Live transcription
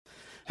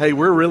Hey,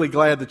 we're really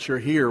glad that you're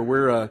here.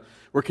 We're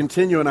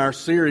continuing our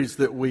series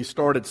that we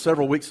started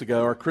several weeks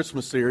ago, our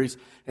Christmas series,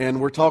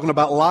 and we're talking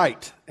about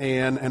light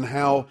and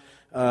how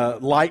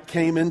light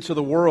came into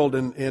the world.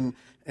 And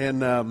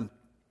our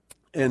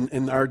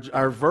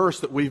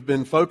verse that we've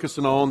been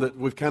focusing on, that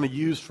we've kind of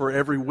used for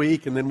every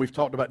week, and then we've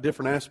talked about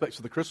different aspects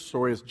of the Christmas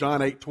story, is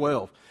John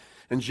 8:12.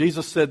 And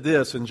Jesus said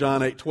this in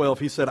John 8:12.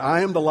 He said, "I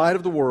am the light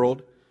of the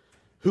world.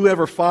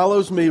 Whoever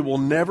follows me will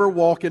never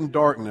walk in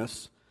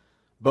darkness,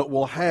 but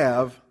will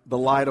have the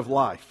light of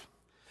life."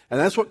 And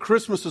that's what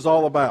Christmas is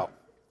all about.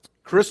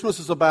 Christmas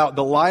is about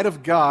the light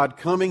of God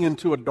coming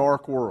into a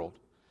dark world.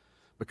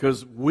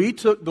 Because we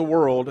took the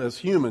world as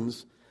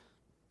humans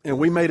and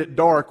we made it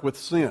dark with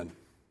sin.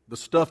 The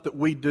stuff that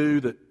we do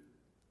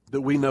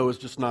that we know is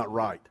just not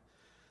right.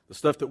 The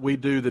stuff that we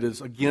do that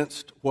is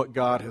against what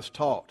God has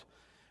taught.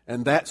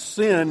 And that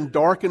sin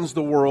darkens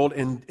the world,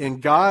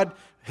 and God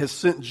has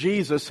sent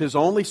Jesus, His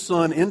only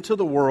Son, into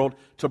the world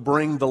to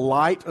bring the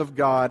light of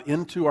God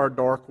into our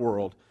dark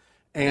world.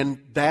 And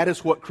that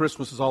is what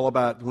Christmas is all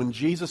about. When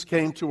Jesus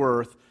came to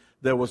earth,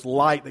 there was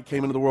light that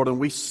came into the world, and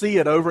we see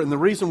it over. And the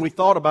reason we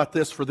thought about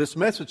this for this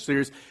message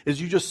series is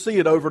you just see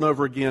it over and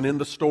over again in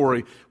the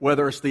story,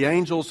 whether it's the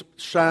angels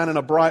shining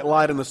a bright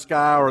light in the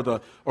sky or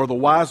the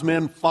wise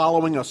men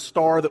following a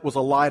star that was a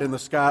light in the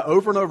sky.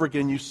 Over and over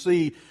again, you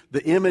see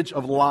the image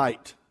of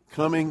light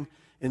coming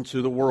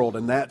into the world,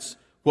 and that's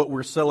what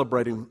we're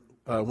celebrating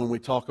when we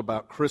talk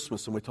about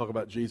Christmas and we talk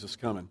about Jesus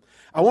coming.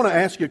 I want to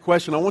ask you a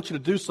question. I want you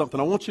to do something.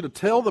 I want you to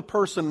tell the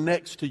person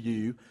next to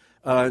you,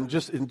 and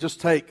just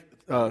take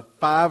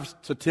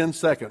 5 to 10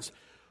 seconds.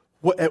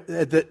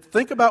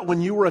 Think about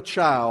when you were a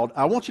child.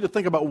 I want you to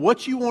think about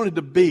what you wanted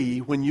to be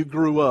when you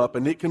grew up,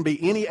 and it can be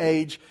any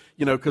age,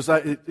 because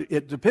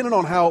it depended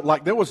on how,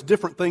 there was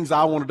different things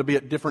I wanted to be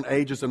at different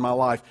ages in my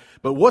life.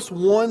 But what's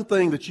one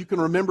thing that you can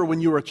remember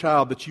when you were a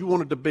child that you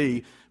wanted to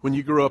be when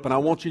you grew up? And I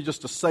want you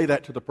just to say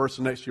that to the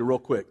person next to you real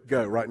quick.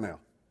 Go, right now.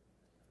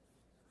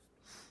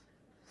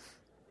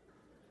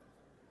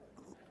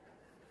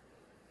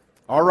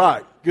 All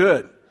right,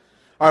 good.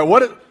 All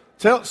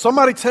right,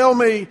 somebody tell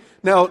me,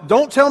 now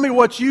don't tell me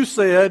what you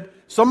said,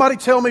 somebody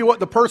tell me what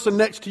the person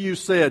next to you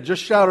said.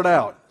 Just shout it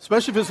out.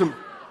 Especially if it's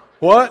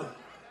what?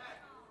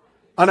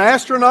 An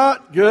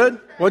astronaut? Good.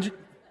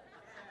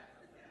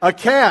 A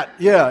cat.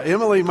 Yeah,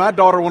 Emily, my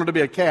daughter wanted to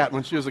be a cat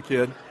when she was a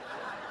kid.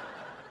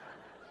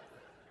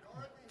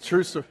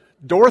 True story.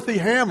 Dorothy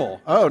Hamill.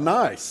 Oh,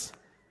 nice.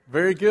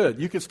 Very good.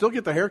 You can still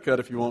get the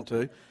haircut if you want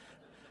to.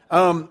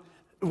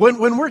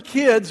 When we're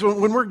kids,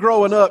 when we're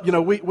growing up,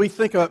 we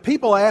think of,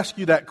 people ask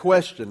you that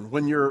question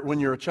when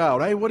you're a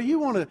child. Hey, what do you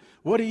want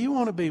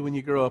to be when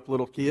you grow up,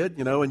 little kid?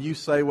 And you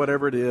say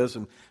whatever it is,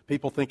 and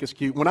people think it's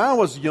cute. When I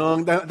was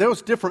young, there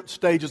was different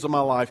stages of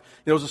my life.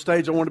 There was a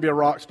stage I wanted to be a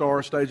rock star,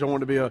 a stage I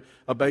wanted to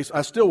be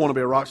I still want to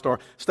be a rock star,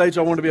 stage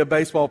I wanted to be a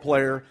baseball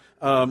player,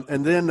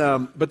 and then,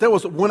 but there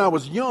was, when I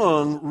was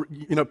young,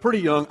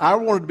 pretty young, I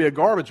wanted to be a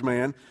garbage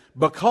man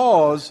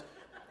because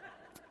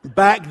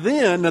back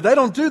then, now they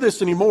don't do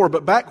this anymore,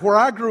 but back where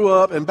I grew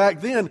up and back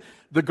then,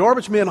 the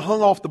garbage men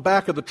hung off the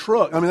back of the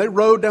truck. I mean, they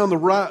rode down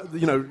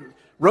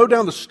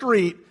the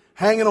street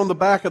hanging on the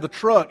back of the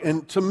truck.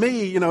 And to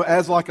me,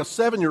 as like a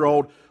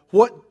 7-year-old,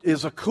 what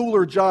is a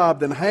cooler job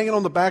than hanging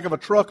on the back of a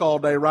truck all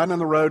day, riding down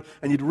the road,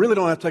 and you really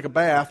don't have to take a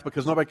bath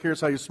because nobody cares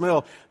how you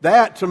smell?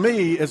 That, to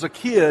me, as a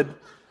kid,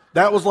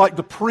 that was like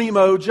the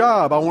primo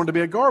job. I wanted to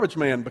be a garbage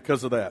man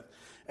because of that.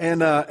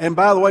 And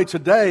by the way,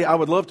 today I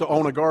would love to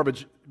own a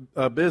garbage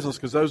business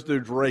because those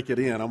dudes rake it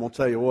in. I'm going to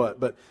tell you what.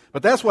 But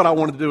that's what I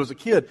wanted to do as a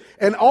kid.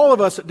 And all of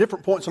us at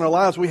different points in our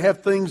lives, we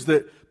have things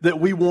that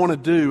we want to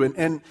do.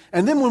 And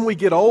then when we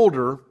get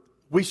older,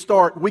 we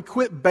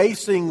quit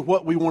basing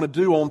what we want to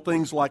do on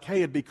things like, hey,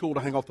 it'd be cool to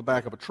hang off the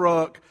back of a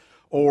truck,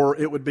 or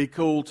it would be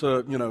cool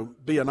to,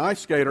 be an ice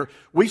skater.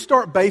 We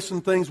start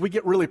basing things, we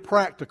get really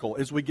practical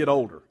as we get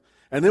older.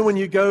 And then when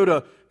you go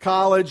to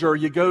college, or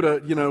you go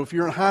to, if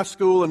you're in high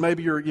school and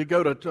maybe you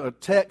go to a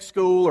tech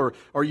school,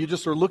 or you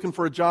just are looking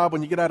for a job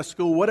when you get out of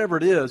school, whatever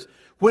it is,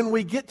 when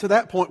we get to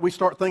that point, we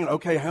start thinking,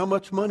 okay, how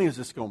much money is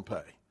this going to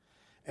pay?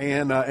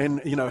 And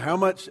how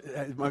much,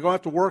 am I going to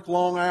have to work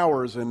long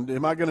hours, and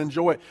am I going to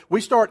enjoy it?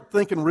 We start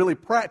thinking really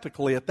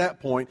practically at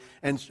that point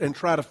and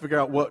try to figure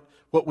out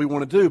what we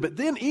want to do. But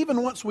then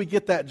even once we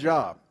get that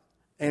job,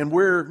 and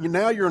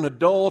now you're an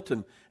adult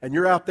and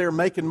you're out there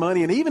making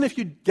money, and even if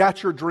you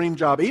got your dream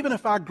job, even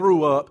if I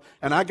grew up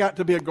and I got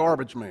to be a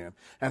garbage man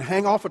and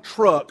hang off a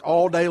truck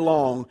all day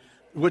long,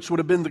 which would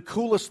have been the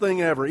coolest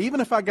thing ever,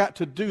 even if I got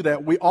to do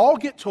that, we all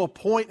get to a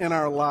point in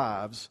our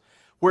lives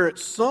where at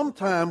some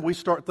time we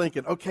start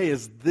thinking, okay,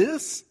 is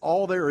this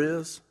all there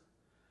is?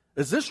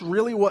 Is this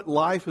really what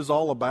life is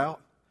all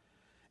about?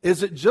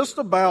 Is it just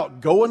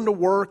about going to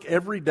work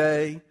every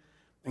day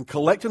and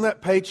collecting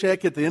that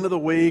paycheck at the end of the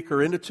week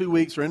or end of 2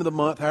 weeks or end of the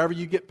month, however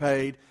you get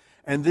paid,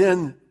 and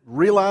then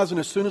realizing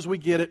as soon as we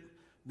get it,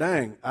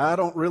 dang, I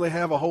don't really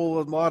have a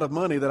whole lot of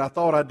money that I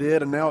thought I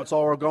did, and now it's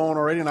all gone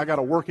already, and I got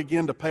to work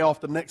again to pay off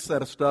the next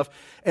set of stuff.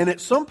 And at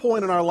some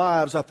point in our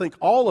lives, I think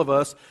all of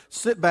us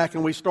sit back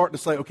and we start to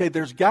say, okay,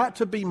 there's got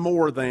to be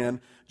more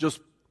than just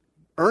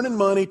earning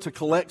money to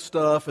collect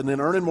stuff, and then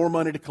earning more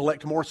money to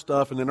collect more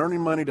stuff, and then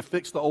earning money to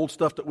fix the old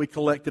stuff that we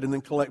collected, and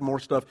then collect more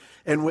stuff.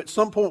 And at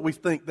some point we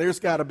think there's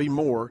got to be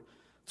more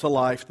to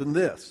life than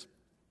this.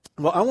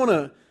 Well, I want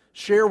to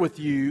share with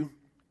you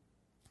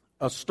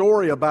a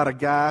story about a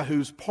guy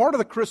who's part of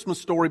the Christmas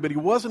story, but he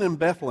wasn't in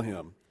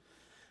Bethlehem.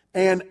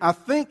 And I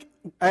think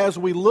as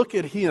we look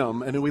at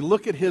him and we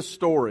look at his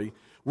story,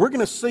 we're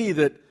going to see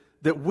that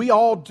we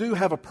all do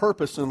have a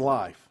purpose in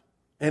life.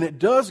 And it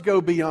does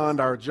go beyond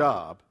our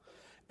job.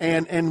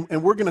 And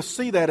we're going to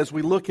see that as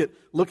we look at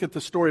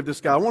the story of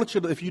this guy. I want you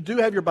to, if you do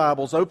have your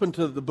Bibles, open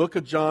to the book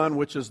of John,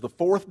 which is the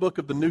fourth book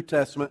of the New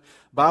Testament.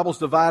 The Bible's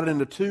divided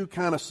into two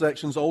kind of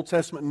sections, Old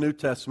Testament and New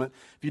Testament.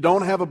 If you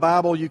don't have a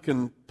Bible, you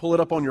can pull it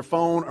up on your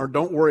phone, or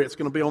don't worry, it's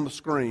going to be on the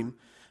screen.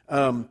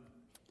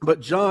 But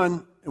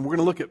John, and we're going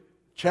to look at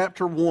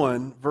chapter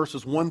 1,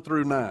 verses 1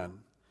 through 9.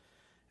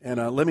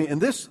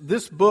 And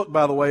this book,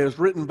 by the way, is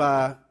written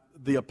by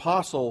the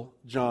Apostle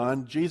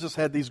John. Jesus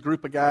had these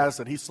group of guys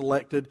that he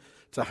selected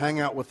to hang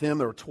out with him.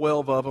 There were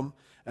 12 of them.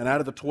 And out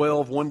of the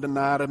 12, one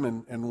denied him,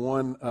 and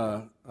one,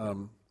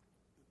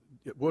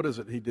 what is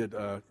it he did?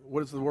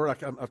 What is the word?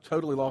 I've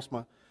totally lost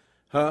my,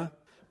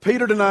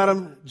 Peter denied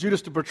him,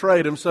 Judas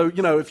betrayed him. So,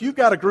 if you've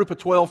got a group of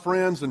 12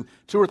 friends and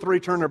 2 or 3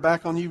 turn their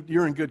back on you,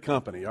 you're in good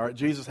company. All right,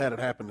 Jesus had it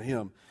happen to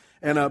him.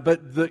 And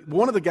but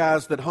one of the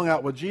guys that hung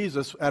out with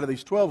Jesus out of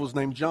these 12 was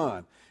named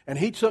John. And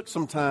he took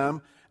some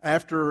time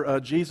after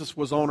Jesus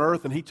was on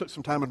earth, and he took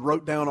some time and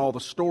wrote down all the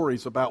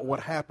stories about what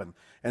happened.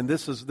 And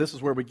this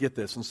is where we get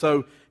this. And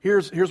so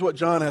here's what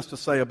John has to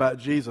say about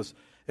Jesus.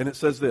 And it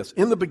says this: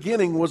 in the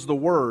beginning was the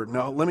Word.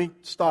 Now let me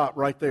stop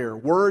right there.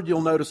 Word,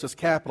 you'll notice, is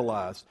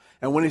capitalized.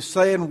 And when he's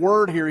saying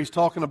Word here, he's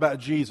talking about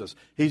Jesus.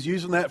 He's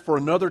using that for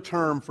another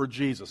term for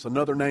Jesus,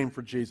 another name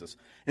for Jesus.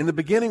 In the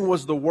beginning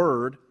was the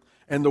Word,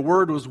 and the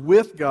Word was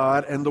with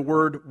God, and the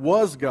Word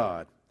was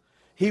God.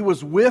 He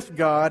was with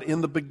God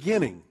in the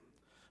beginning.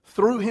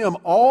 Through him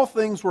all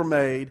things were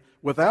made.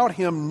 Without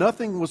him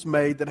nothing was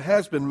made that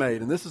has been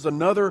made. And this is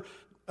another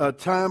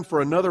time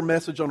for another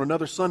message on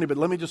another Sunday, but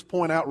let me just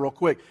point out real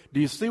quick. Do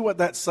you see what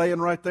that's saying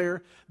right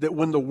there? That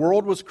when the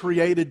world was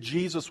created,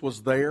 Jesus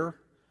was there.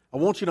 I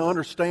want you to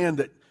understand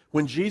that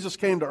when Jesus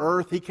came to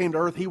earth,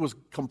 he was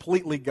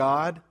completely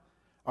God.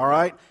 All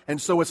right?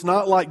 And so it's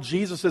not like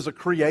Jesus is a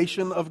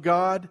creation of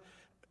God.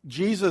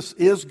 Jesus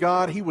is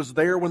God. He was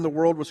there when the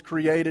world was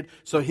created,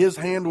 so his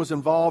hand was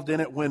involved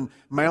in it when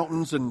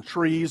mountains and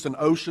trees and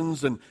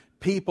oceans and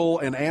people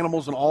and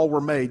animals and all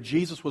were made.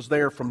 Jesus was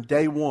there from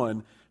day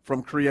one,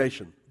 from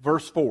creation.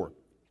 Verse 4,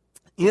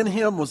 in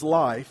him was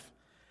life,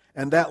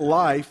 and that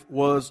life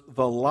was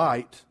the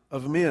light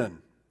of men.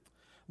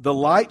 The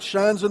light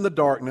shines in the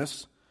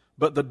darkness,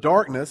 but the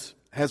darkness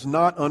has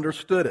not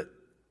understood it.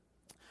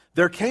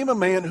 There came a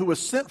man who was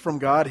sent from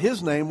God.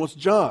 His name was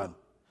John.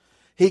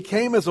 He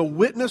came as a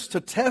witness to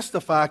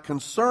testify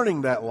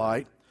concerning that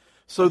light,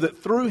 so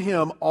that through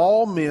him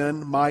all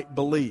men might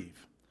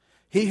believe.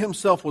 He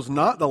himself was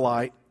not the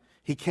light.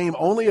 He came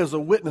only as a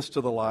witness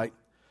to the light.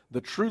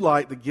 The true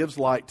light that gives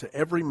light to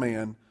every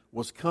man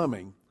was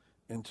coming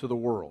into the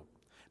world.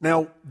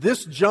 Now,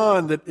 this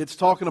John that it's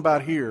talking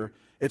about here,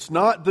 it's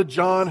not the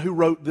John who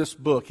wrote this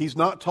book. He's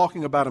not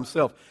talking about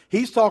himself.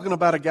 He's talking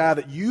about a guy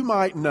that you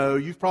might know.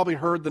 You've probably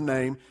heard the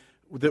name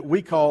that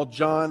we call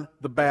John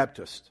the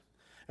Baptist.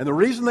 And the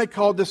reason they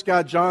called this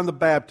guy John the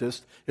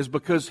Baptist is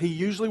because he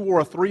usually wore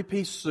a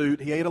 3-piece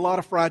suit, he ate a lot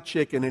of fried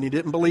chicken, and he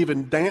didn't believe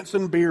in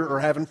dancing, beer, or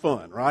having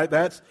fun, right?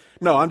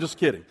 No, I'm just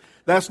kidding.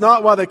 That's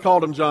not why they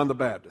called him John the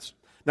Baptist.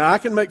 Now, I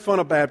can make fun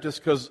of Baptists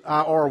because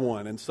I are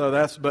one, and so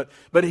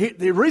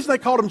the reason they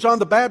called him John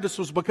the Baptist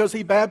was because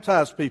he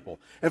baptized people.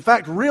 In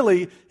fact,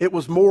 really, it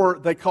was more,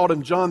 they called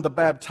him John the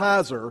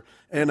Baptizer,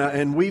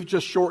 and we've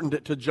just shortened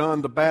it to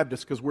John the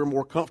Baptist because we're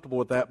more comfortable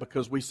with that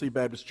because we see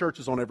Baptist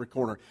churches on every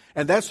corner.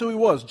 And that's who he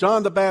was,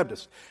 John the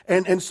Baptist.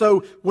 And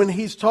so when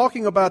he's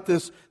talking about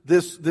this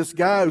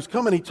guy who's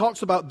coming, he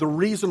talks about the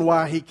reason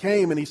why he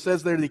came, and he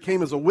says there that he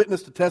came as a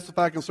witness to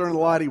testify concerning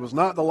the light. He was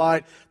not the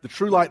light, the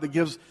true light that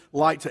gives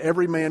light to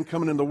every man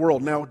coming in the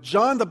world. Now,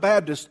 John the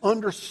Baptist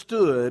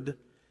understood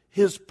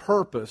his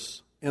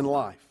purpose in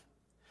life.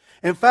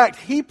 In fact,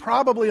 he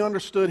probably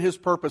understood his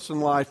purpose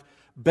in life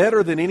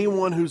better than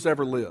anyone who's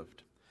ever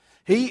lived.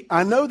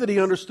 I know that he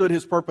understood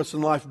his purpose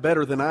in life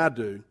better than I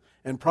do,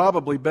 and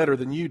probably better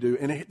than you do.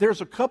 And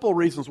there's a couple of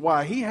reasons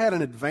why. He had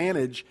an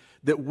advantage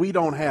that we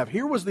don't have.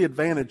 Here was the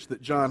advantage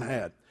that John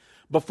had.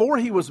 Before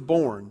he was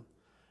born,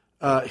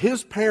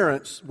 his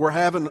parents were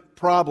having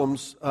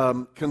problems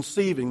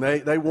conceiving.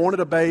 They wanted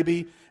a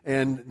baby,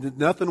 and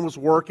nothing was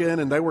working,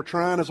 and they were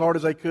trying as hard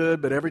as they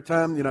could, but every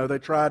time, they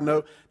tried,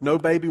 no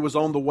baby was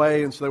on the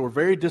way, and so they were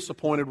very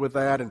disappointed with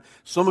that. And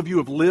some of you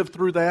have lived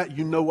through that.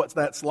 You know what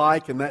that's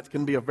like, and that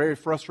can be a very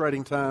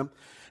frustrating time.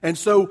 And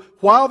so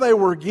while they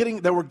were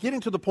getting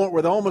to the point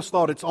where they almost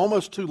thought it's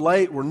almost too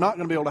late, we're not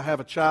going to be able to have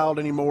a child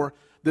anymore,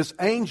 this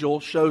angel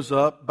shows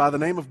up by the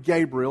name of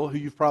Gabriel, who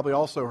you've probably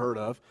also heard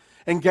of.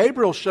 And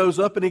Gabriel shows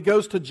up and he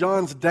goes to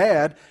John's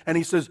dad and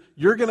he says,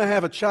 "You're going to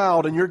have a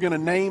child and you're going to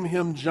name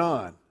him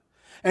John."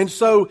 And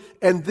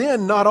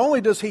then not only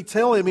does he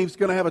tell him he's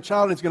going to have a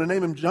child and he's going to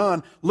name him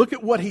John, look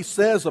at what he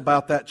says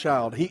about that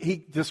child.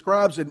 He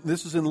describes it,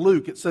 this is in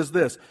Luke, it says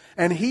this,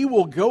 "And he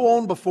will go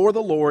on before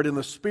the Lord in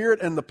the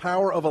spirit and the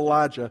power of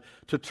Elijah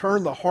to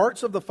turn the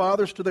hearts of the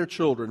fathers to their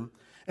children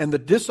and the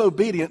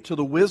disobedient to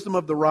the wisdom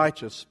of the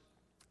righteous,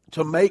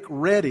 to make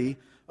ready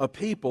a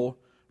people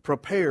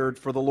prepared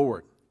for the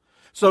Lord."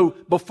 So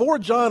before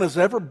John is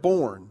ever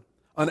born,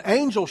 an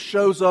angel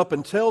shows up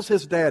and tells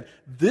his dad,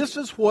 this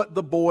is what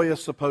the boy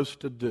is supposed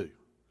to do.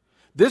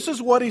 This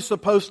is what he's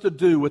supposed to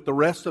do with the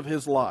rest of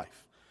his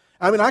life.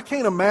 I mean, I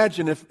can't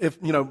imagine if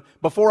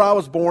before I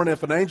was born,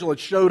 if an angel had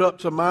showed up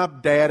to my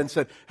dad and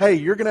said, "Hey,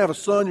 you're going to have a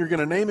son, you're going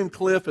to name him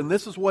Cliff, and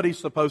this is what he's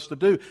supposed to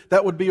do."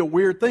 That would be a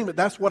weird thing, but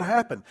that's what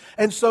happened.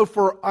 And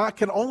so I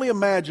can only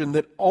imagine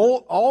that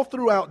all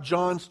throughout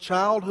John's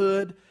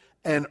childhood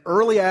and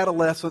early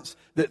adolescence,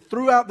 that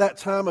throughout that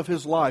time of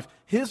his life,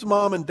 his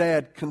mom and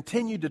dad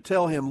continued to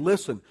tell him,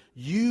 "Listen,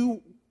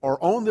 you are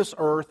on this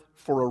earth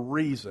for a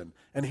reason.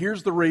 And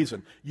here's the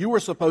reason. You are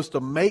supposed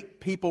to make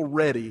people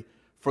ready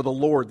for the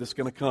Lord that's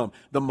going to come.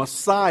 The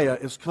Messiah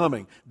is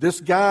coming. This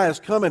guy is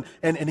coming,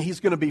 and he's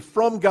going to be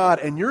from God,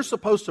 and you're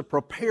supposed to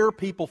prepare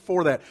people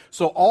for that."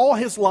 So all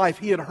his life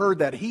he had heard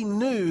that. He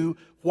knew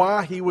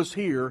why he was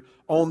here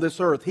on this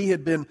earth. He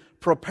had been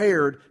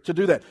prepared to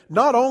do that.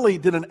 Not only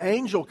did an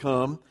angel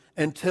come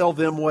and tell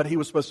them what he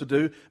was supposed to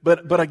do,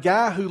 but a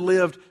guy who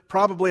lived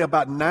probably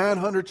about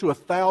 900 to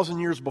 1,000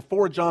 years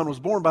before John was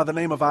born by the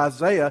name of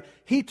Isaiah,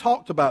 he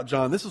talked about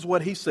John. This is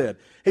what he said.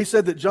 He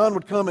said that John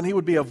would come and he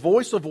would be a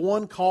voice of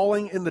one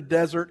calling in the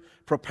desert,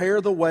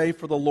 "Prepare the way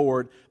for the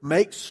Lord,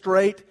 make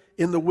straight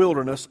in the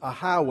wilderness a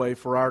highway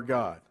for our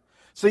God."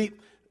 See,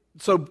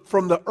 so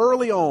from the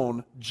early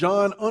on,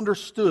 John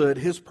understood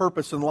his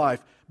purpose in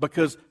life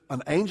because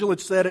an angel had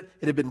said it,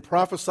 it had been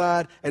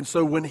prophesied, and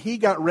so when he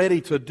got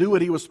ready to do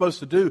what he was supposed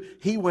to do,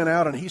 he went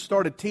out and he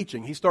started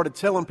teaching. He started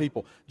telling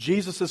people,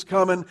 Jesus is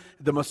coming,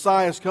 the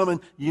Messiah is coming,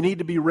 you need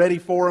to be ready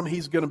for him,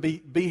 he's going to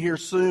be here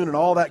soon, and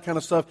all that kind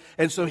of stuff.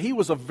 And so he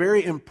was a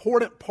very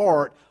important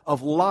part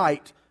of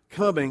light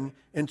coming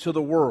into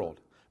the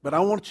world. But I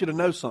want you to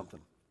know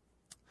something,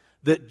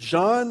 that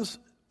John's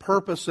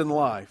purpose in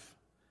life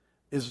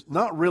is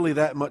not really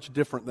that much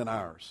different than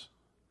ours.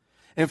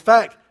 In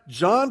fact,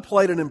 John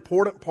played an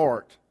important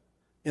part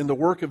in the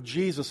work of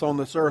Jesus on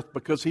this earth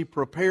because he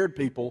prepared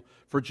people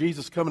for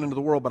Jesus coming into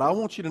the world. But I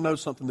want you to know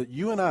something, that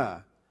you and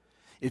I,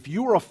 if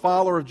you are a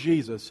follower of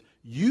Jesus,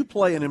 you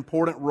play an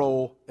important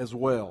role as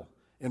well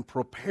in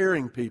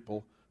preparing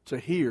people to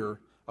hear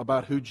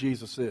about who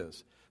Jesus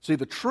is. See,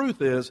 the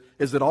truth is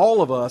that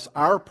all of us,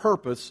 our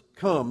purpose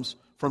comes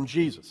from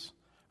Jesus.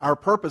 Our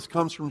purpose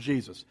comes from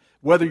Jesus.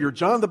 Whether you're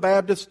John the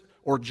Baptist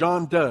or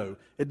John Doe,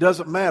 it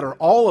doesn't matter.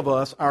 All of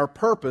us, our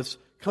purpose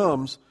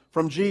comes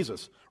from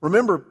Jesus.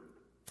 Remember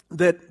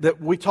that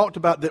we talked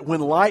about that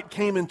when light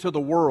came into the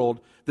world,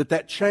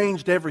 that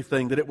changed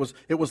everything, that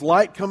it was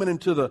light coming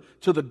into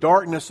the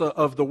darkness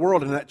of the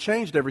world, and that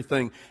changed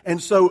everything.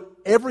 And so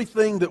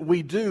everything that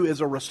we do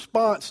is a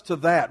response to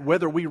that,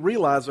 whether we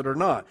realize it or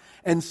not.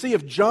 And see,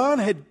 if John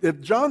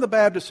the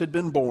Baptist had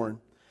been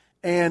born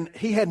and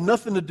he had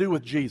nothing to do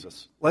with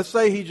Jesus, let's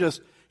say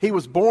he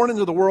was born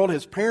into the world,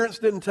 his parents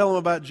didn't tell him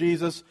about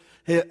Jesus,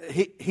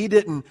 he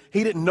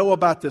didn't know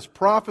about this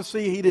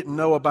prophecy, he didn't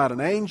know about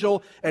an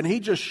angel, and he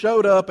just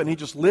showed up and he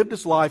just lived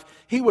his life.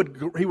 He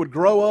would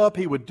grow up,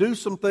 he would do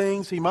some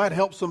things, he might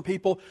help some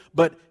people,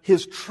 but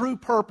his true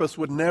purpose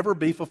would never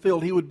be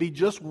fulfilled. He would be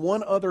just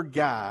one other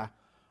guy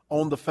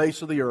on the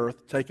face of the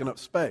earth taking up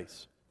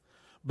space.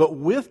 But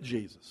with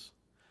Jesus,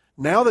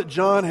 now that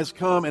John has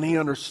come and he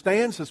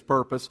understands his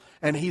purpose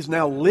and he's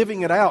now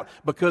living it out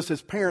because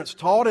his parents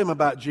taught him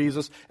about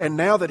Jesus, and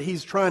now that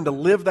he's trying to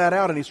live that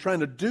out and he's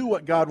trying to do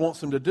what God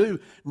wants him to do,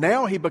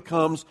 now he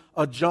becomes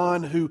a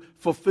John who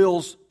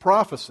fulfills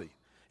prophecy.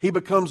 He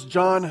becomes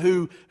John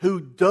who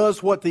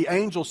does what the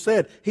angel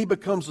said. He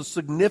becomes a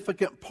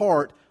significant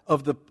part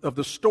of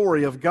the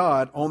story of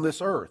God on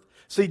this earth.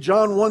 See,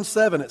 John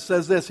 1:7, it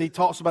says this. He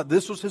talks about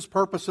this was his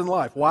purpose in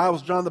life. Why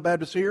was John the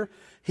Baptist here?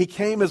 He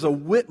came as a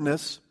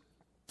witness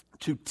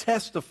to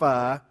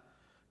testify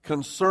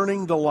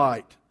concerning the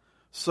light,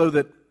 so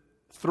that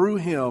through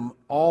him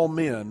all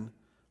men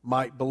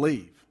might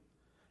believe.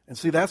 And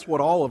see, that's what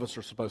all of us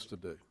are supposed to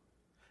do.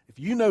 If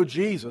you know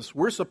Jesus,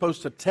 we're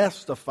supposed to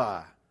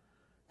testify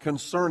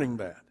concerning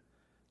that.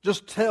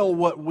 Just tell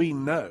what we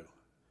know.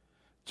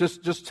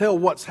 Just tell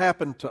what's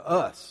happened to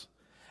us.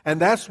 And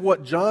that's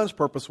what John's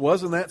purpose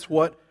was, and that's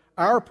what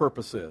our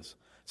purpose is.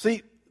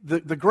 See,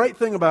 the great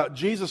thing about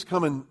Jesus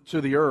coming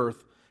to the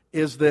earth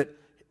is that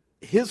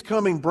His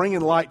coming,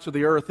 bringing light to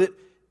the earth,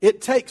 it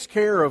takes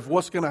care of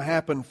what's going to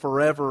happen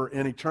forever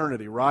in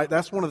eternity, right?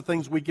 That's one of the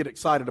things we get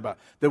excited about.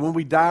 That when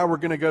we die, we're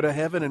going to go to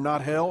heaven and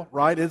not hell,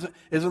 right?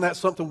 Isn't that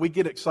something we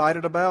get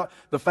excited about?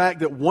 The fact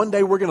that one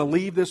day we're going to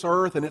leave this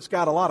earth and it's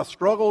got a lot of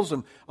struggles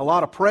and a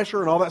lot of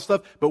pressure and all that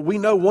stuff, but we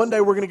know one day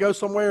we're going to go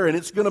somewhere and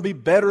it's going to be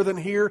better than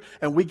here,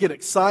 and we get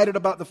excited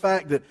about the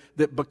fact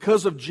that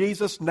because of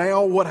Jesus,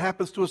 now what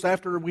happens to us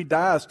after we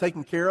die is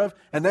taken care of,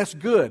 and that's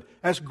good.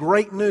 That's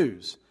great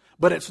news.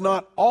 But it's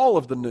not all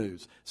of the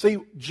news. See,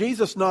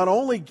 Jesus not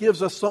only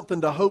gives us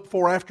something to hope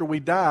for after we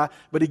die,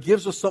 but He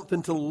gives us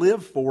something to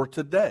live for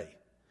today.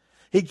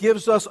 He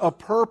gives us a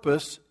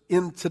purpose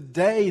in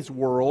today's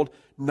world,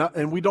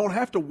 and we don't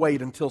have to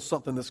wait until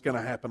something that's going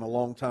to happen a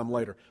long time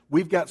later.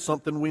 We've got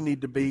something we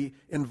need to be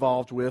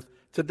involved with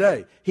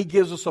today. He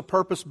gives us a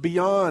purpose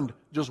beyond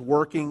just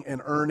working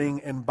and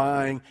earning and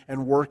buying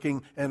and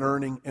working and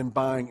earning and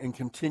buying and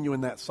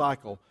continuing that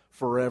cycle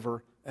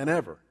forever and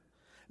ever.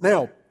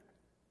 Now,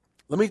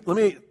 Let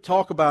me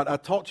talk about, I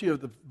talked to you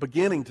at the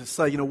beginning to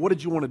say, what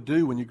did you want to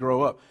do when you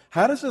grow up?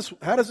 How does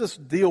this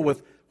deal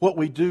with what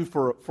we do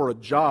for a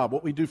job,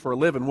 what we do for a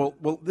living?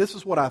 Well, this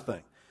is what I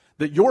think.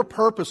 That your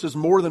purpose is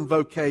more than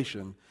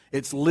vocation.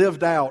 It's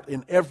lived out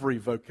in every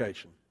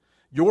vocation.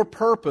 Your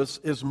purpose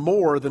is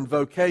more than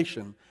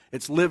vocation.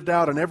 It's lived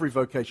out in every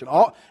vocation.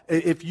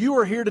 If you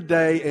are here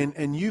today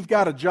and you've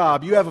got a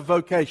job, you have a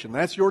vocation.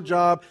 That's your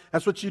job.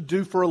 That's what you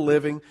do for a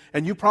living.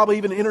 And you probably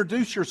even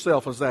introduce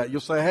yourself as that. You'll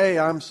say, hey,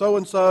 I'm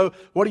so-and-so.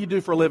 What do you do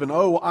for a living?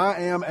 Oh, I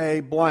am a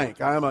blank.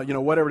 I am a,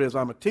 whatever it is.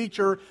 I'm a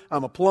teacher.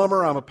 I'm a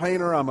plumber. I'm a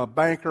painter. I'm a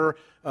banker.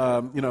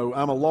 I'm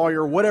a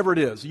lawyer. Whatever it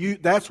is.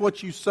 That's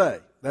what you say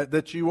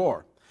that you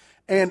are.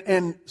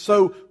 And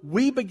so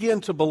we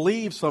begin to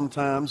believe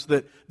sometimes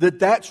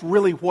that's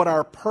really what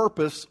our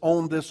purpose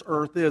on this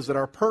earth is, that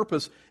our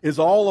purpose is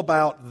all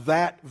about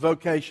that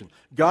vocation.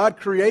 God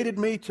created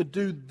me to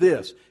do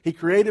this. He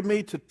created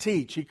me to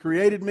teach. He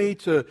created me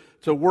to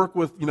work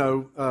with,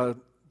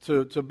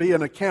 to be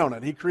an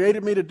accountant. He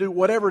created me to do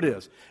whatever it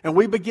is. And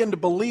we begin to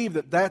believe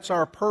that that's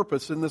our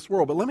purpose in this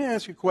world. But let me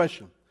ask you a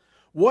question.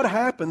 What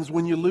happens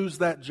when you lose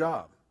that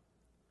job?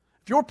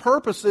 If your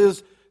purpose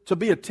is to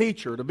be a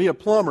teacher, to be a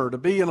plumber, to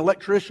be an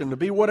electrician, to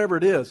be whatever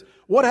it is,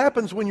 what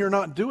happens when you're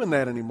not doing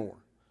that anymore?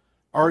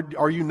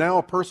 Are you now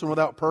a person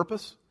without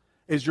purpose?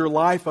 Is your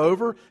life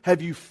over?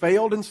 Have you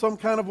failed in some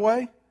kind of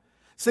way?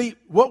 See,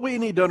 what we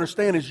need to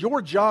understand is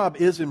your job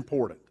is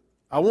important.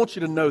 I want you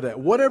to know that.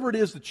 Whatever it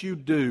is that you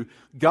do,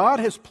 God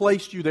has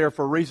placed you there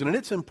for a reason. And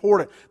it's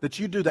important that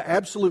you do the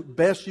absolute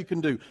best you can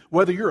do.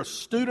 Whether you're a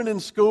student in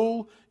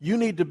school, you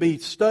need to be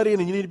studying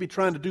and you need to be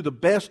trying to do the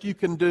best you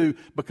can do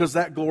because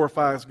that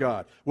glorifies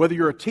God. Whether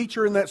you're a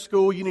teacher in that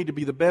school, you need to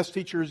be the best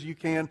teacher as you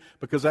can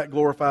because that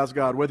glorifies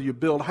God. Whether you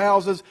build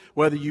houses,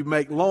 whether you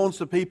make loans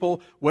to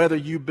people, whether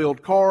you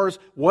build cars,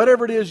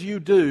 whatever it is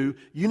you do,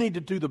 you need to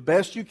do the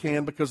best you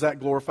can because that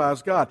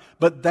glorifies God.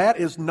 But that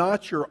is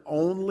not your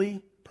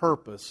only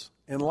purpose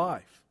in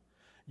life.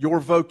 Your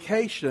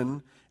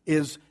vocation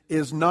is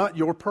not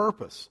your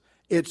purpose.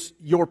 It's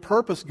your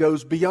purpose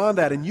goes beyond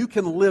that, and you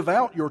can live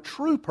out your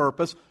true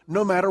purpose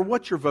no matter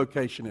what your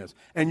vocation is.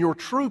 And your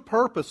true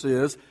purpose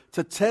is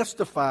to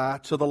testify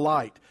to the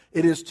light.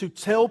 It is to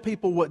tell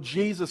people what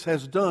Jesus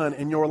has done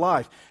in your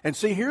life. And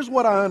see, here's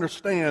what I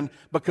understand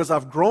because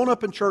I've grown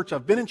up in church.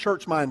 I've been in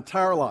church my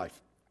entire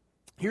life.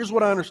 Here's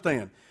what I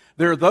understand.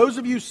 There are those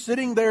of you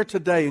sitting there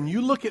today, and you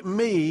look at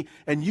me,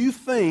 and you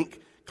think,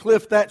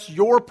 Cliff, that's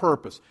your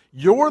purpose.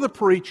 You're the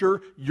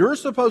preacher. You're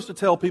supposed to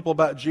tell people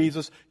about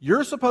Jesus.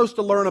 You're supposed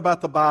to learn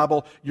about the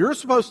Bible. You're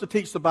supposed to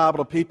teach the Bible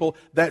to people.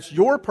 That's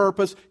your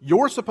purpose.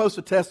 You're supposed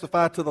to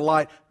testify to the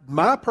light.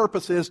 My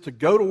purpose is to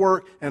go to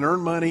work and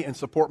earn money and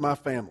support my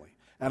family.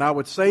 And I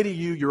would say to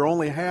you, you're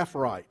only half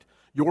right.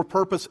 Your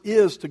purpose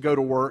is to go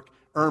to work,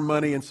 earn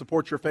money, and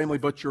support your family.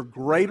 But your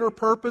greater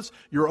purpose,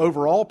 your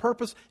overall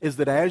purpose, is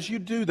that as you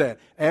do that,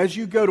 as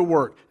you go to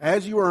work,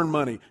 as you earn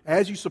money,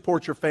 as you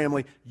support your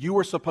family, you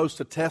are supposed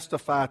to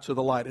testify to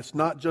the light. It's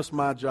not just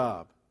my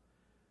job.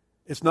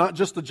 It's not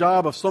just the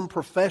job of some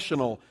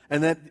professional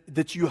and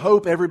that you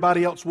hope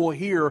everybody else will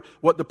hear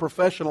what the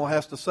professional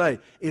has to say.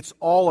 It's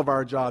all of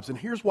our jobs. And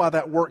here's why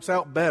that works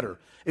out better,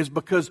 is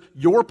because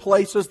you're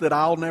places that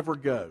I'll never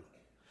go.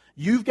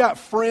 You've got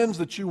friends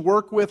that you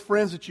work with,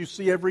 friends that you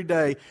see every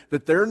day,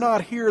 that they're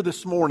not here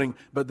this morning,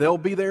 but they'll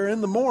be there in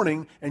the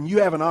morning, and you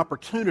have an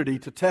opportunity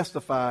to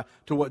testify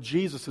to what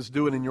Jesus is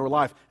doing in your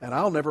life. And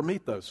I'll never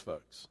meet those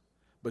folks,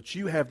 but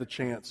you have the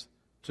chance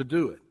to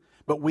do it.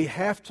 But we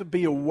have to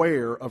be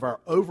aware of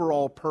our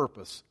overall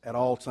purpose at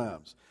all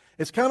times.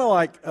 It's kind of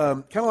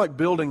like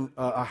building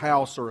a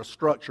house or a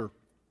structure,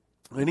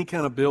 any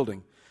kind of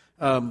building.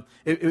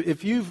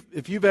 If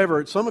you've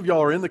ever, some of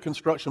y'all are in the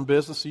construction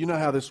business, so you know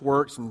how this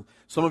works, and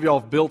some of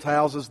y'all have built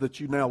houses that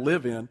you now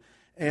live in.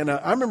 And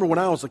I remember when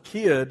I was a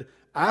kid,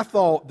 I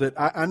thought that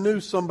I knew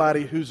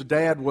somebody whose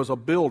dad was a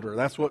builder.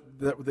 That's what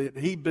that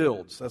he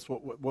builds. That's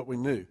what we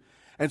knew.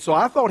 And so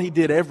I thought he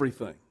did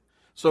everything.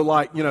 So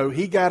like,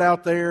 he got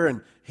out there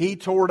and he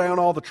tore down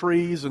all the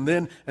trees, and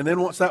then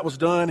once that was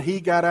done, he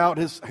got out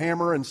his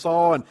hammer and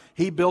saw, and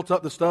he built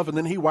up the stuff, and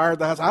then he wired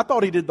the house. I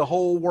thought he did the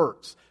whole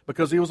works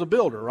because he was a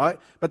builder, right?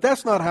 But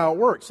that's not how it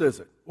works, is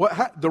it?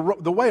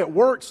 The way it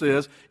works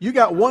is you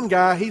got one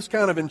guy, he's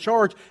kind of in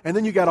charge, and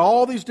then you got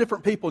all these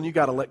different people, and you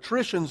got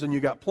electricians, and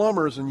you got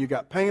plumbers, and you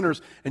got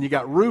painters, and you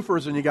got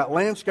roofers, and you got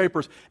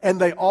landscapers, and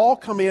they all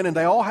come in and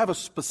they all have a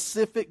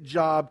specific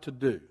job to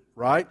do.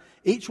 Right?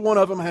 Each one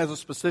of them has a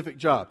specific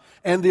job.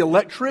 And the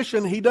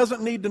electrician, he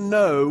doesn't need to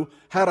know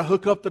how to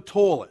hook up the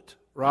toilet,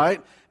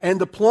 right?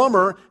 And the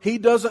plumber, he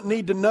doesn't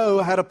need to know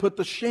how to put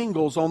the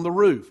shingles on the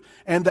roof.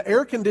 And the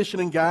air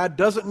conditioning guy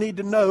doesn't need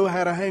to know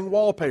how to hang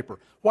wallpaper.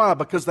 Why?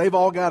 Because they've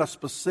all got a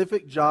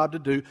specific job to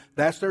do.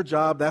 That's their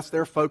job. That's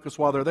their focus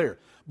while they're there.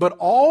 But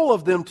all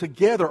of them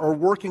together are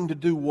working to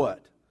do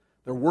what?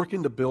 They're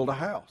working to build a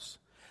house.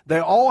 They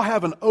all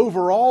have an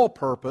overall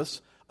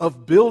purpose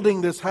of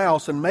building this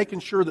house and making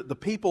sure that the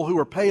people who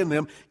are paying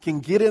them can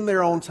get in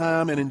there on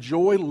time and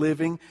enjoy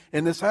living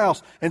in this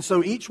house. And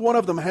so each one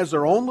of them has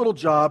their own little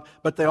job,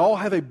 but they all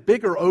have a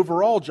bigger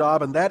overall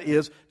job, and that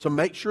is to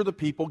make sure the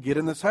people get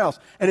in this house.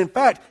 And in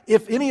fact,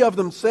 if any of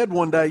them said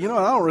one day, I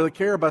don't really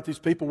care about these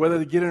people, whether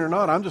they get in or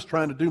not, I'm just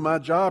trying to do my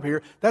job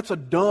here, that's a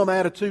dumb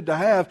attitude to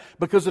have,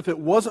 because if it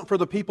wasn't for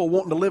the people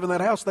wanting to live in that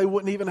house, they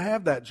wouldn't even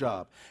have that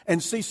job.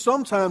 And see,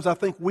 sometimes I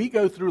think we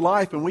go through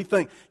life and we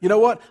think, you know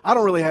what, I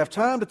don't really have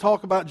time to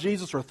talk about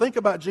Jesus or think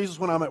about Jesus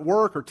when I'm at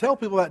work or tell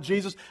people about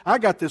Jesus. I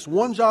got this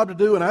one job to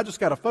do and I just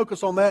got to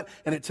focus on that,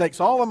 and it takes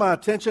all of my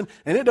attention,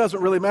 and it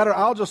doesn't really matter.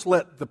 I'll just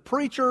let the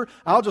preacher,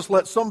 I'll just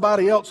let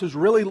somebody else who's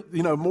really,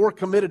 more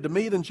committed to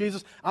me than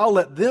Jesus, I'll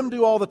let them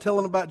do all the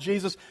telling about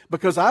Jesus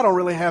because I don't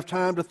really have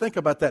time to think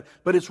about that.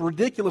 But it's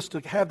ridiculous to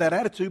have that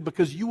attitude,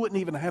 because you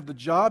wouldn't even have the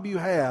job you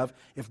have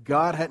if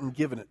God hadn't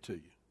given it to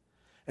you.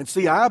 And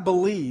see, I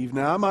believe,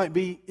 now I might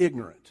be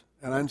ignorant,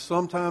 and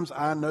sometimes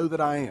I know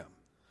that I am,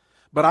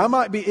 but I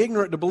might be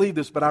ignorant to believe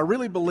this, but I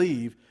really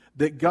believe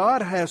that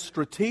God has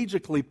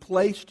strategically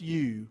placed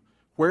you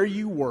where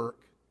you work,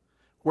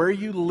 where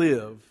you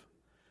live,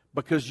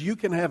 because you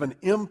can have an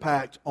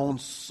impact on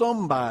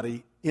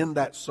somebody in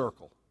that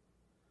circle.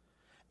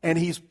 And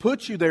He's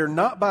put you there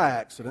not by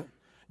accident.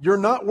 You're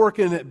not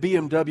working at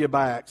BMW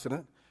by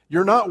accident.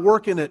 You're not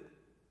working at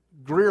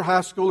Greer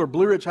High School or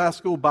Blue Ridge High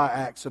School by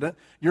accident.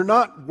 You're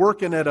not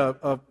working at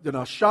a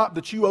shop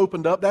that you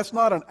opened up. That's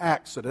not an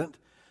accident.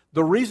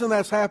 The reason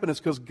that's happened is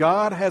because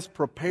God has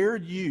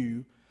prepared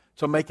you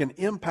to make an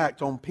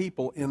impact on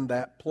people in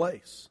that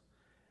place.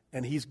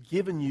 And He's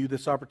given you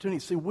this opportunity.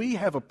 See, we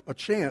have a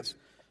chance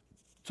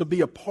to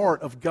be a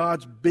part of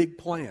God's big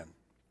plan,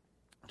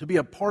 to be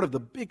a part of the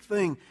big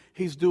thing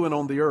He's doing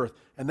on the earth,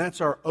 and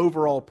that's our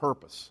overall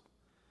purpose.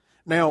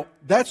 Now,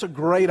 that's a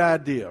great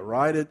idea,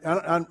 right?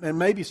 And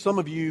maybe some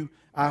of you,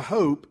 I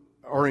hope,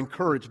 are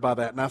encouraged by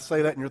that. And I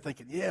say that and you're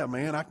thinking, yeah,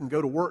 man, I can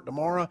go to work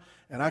tomorrow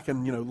and I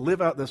can,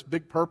 live out this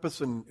big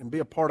purpose and be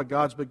a part of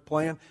God's big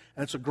plan.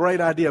 And it's a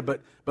great idea.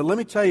 But let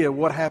me tell you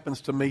what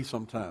happens to me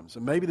sometimes.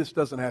 And maybe this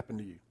doesn't happen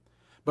to you.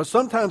 But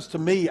sometimes to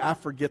me, I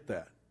forget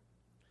that.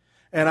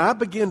 And I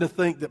begin to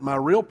think that my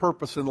real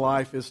purpose in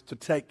life is to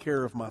take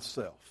care of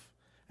myself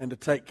and to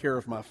take care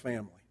of my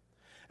family.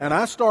 And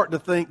I start to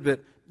think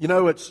that,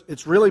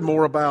 it's really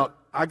more about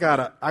I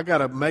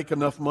gotta make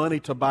enough money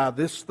to buy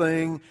this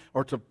thing,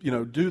 or to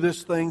do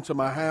this thing to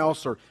my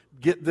house, or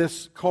get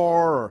this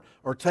car,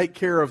 or take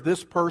care of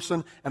this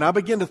person. And I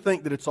begin to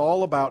think that it's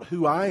all about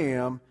who I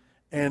am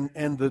and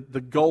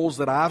the goals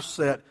that I've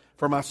set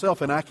for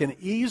myself. And I can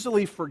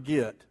easily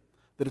forget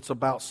that it's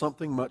about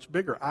something much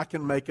bigger. I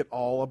can make it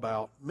all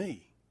about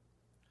me.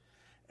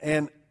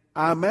 And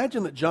I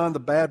imagine that John the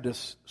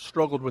Baptist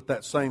struggled with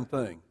that same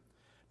thing.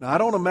 Now, I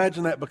don't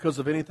imagine that because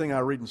of anything I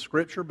read in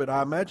Scripture, but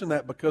I imagine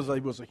that because he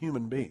was a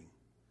human being.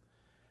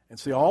 And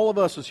see, all of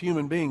us as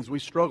human beings, we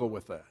struggle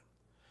with that.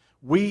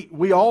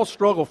 We all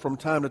struggle from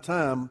time to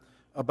time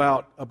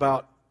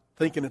about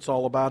thinking it's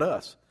all about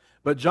us.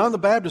 But John the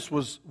Baptist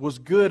was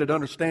good at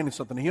understanding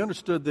something. He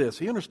understood this.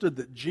 He understood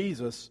that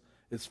Jesus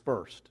is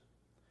first.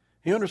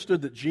 He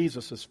understood that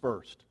Jesus is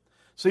first.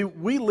 See,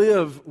 we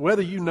live,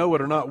 whether you know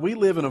it or not, we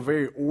live in a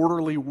very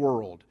orderly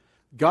world.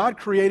 God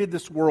created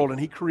this world, and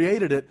He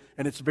created it,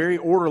 and it's very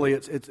orderly.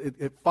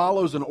 It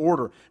follows an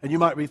order. And you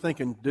might be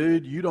thinking,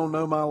 dude, you don't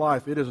know my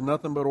life. It is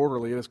nothing but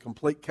orderly. It is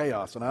complete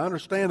chaos. And I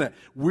understand that.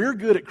 We're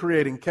good at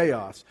creating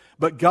chaos,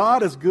 but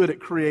God is good at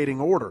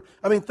creating order.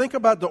 I mean, think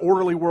about the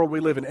orderly world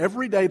we live in.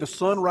 Every day the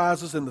sun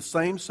rises in the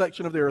same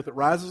section of the earth. It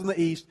rises in the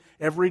east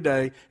every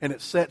day, and it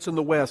sets in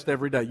the west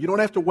every day. You don't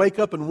have to wake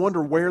up and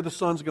wonder where the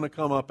sun's going to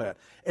come up at.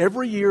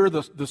 Every year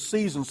the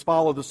seasons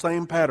follow the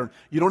same pattern.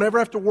 You don't ever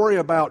have to worry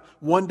about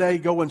one day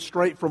going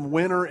straight from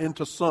winter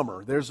into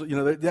summer.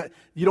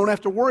 You don't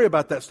have to worry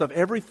about that stuff.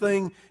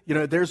 Everything,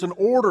 there's an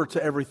order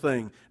to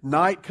everything.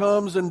 Night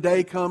comes and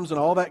day comes and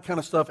all that kind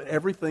of stuff.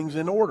 Everything's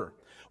in order.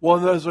 Well,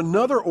 there's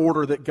another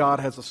order that God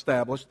has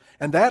established,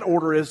 and that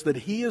order is that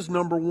He is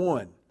number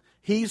one.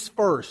 He's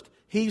first.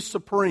 He's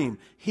supreme.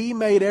 He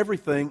made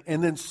everything,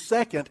 and then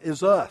second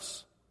is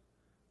us.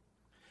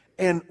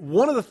 And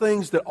one of the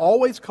things that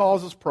always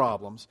causes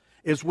problems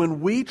is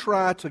when we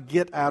try to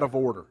get out of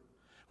order,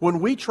 when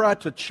we try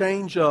to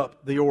change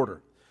up the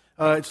order.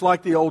 It's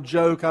like the old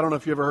joke, I don't know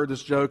if you ever heard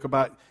this joke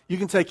about, you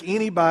can take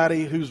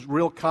anybody who's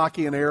real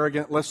cocky and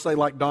arrogant, let's say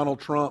like Donald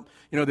Trump.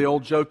 You know, the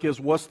old joke is,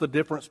 what's the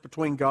difference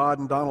between God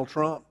and Donald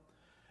Trump?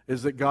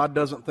 Is that God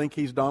doesn't think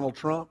he's Donald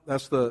Trump?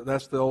 That's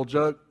the old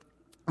joke.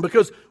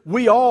 Because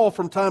we all,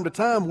 from time to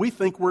time, we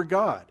think we're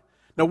God.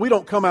 Now, we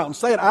don't come out and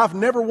say it. I've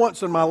never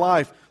once in my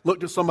life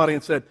looked at somebody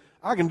and said,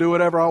 I can do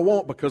whatever I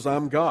want because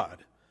I'm God.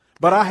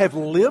 But I have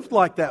lived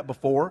like that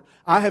before.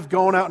 I have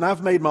gone out and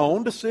I've made my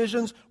own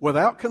decisions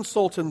without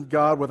consulting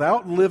God,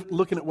 without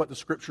looking at what the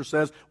Scripture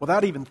says,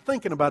 without even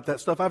thinking about that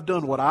stuff. I've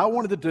done what I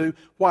wanted to do.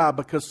 Why?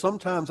 Because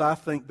sometimes I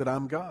think that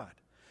I'm God.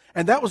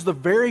 And that was the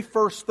very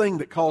first thing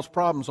that caused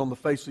problems on the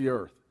face of the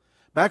earth.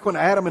 Back when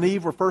Adam and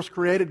Eve were first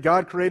created,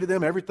 God created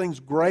them. Everything's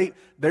great.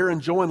 They're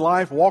enjoying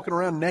life, walking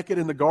around naked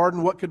in the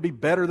garden. What could be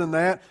better than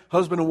that?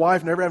 Husband and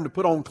wife never having to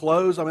put on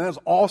clothes. I mean, that's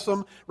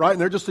awesome, right?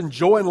 And they're just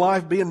enjoying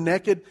life, being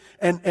naked.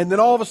 And then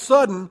all of a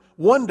sudden,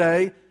 one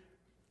day,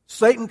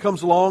 Satan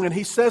comes along and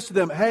he says to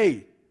them,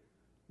 hey,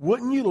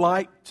 wouldn't you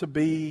like to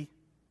be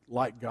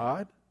like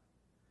God?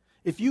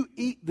 If you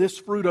eat this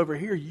fruit over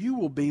here, you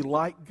will be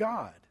like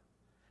God.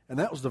 And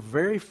that was the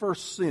very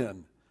first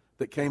sin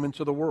that came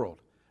into the world.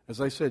 As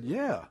they said,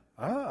 yeah,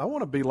 I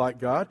want to be like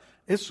God.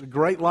 It's a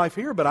great life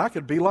here, but I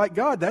could be like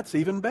God. That's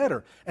even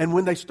better. And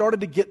when they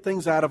started to get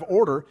things out of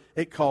order,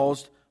 it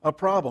caused a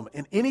problem.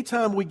 And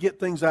anytime we get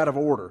things out of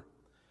order,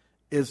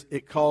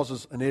 it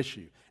causes an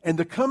issue. And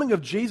the coming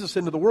of Jesus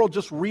into the world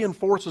just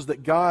reinforces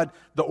that God,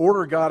 the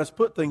order God has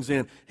put things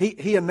in.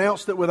 He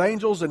announced it with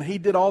angels and He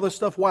did all this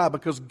stuff. Why?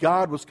 Because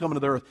God was coming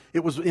to the earth.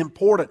 It was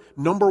important.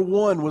 Number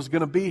one was going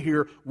to be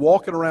here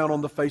walking around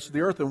on the face of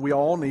the earth, and we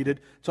all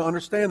needed to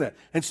understand that.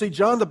 And see,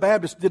 John the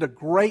Baptist did a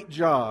great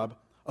job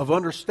of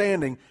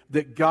understanding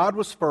that God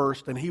was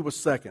first and He was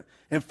second.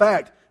 In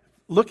fact,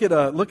 look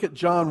at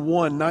John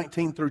 1,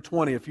 19 through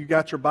 20. If you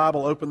got your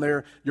Bible open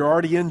there, you're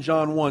already in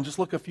John 1. Just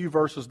look a few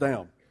verses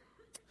down.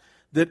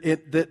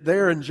 That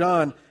there in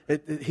John,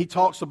 he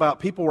talks about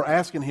people were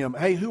asking him,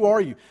 hey, who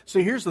are you?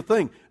 See, here's the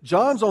thing.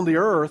 John's on the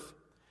earth,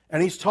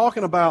 and he's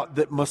talking about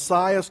that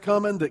Messiah's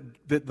coming,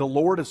 that the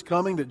Lord is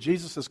coming, that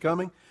Jesus is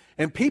coming.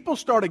 And people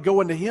started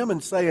going to him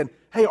and saying,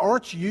 hey,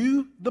 aren't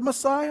you the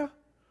Messiah?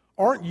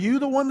 Aren't you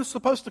the one that's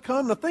supposed to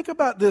come? Now think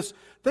about this.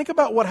 Think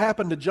about what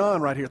happened to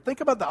John right here.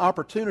 Think about the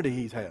opportunity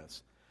he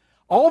has.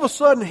 All of a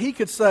sudden, he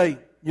could say,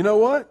 you know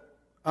what?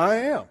 I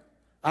am.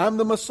 I'm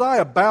the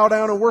Messiah. Bow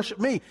down and worship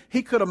me.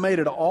 He could have made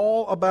it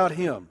all about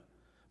him.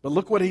 But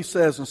look what he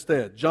says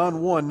instead.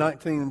 John 1,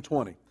 19 and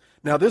 20.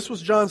 Now this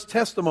was John's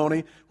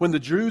testimony when the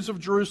Jews of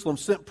Jerusalem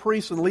sent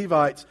priests and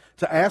Levites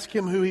to ask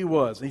him who he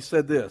was. He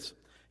said this,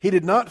 he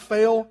did not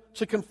fail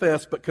to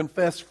confess, but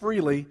confessed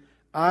freely,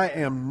 I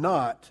am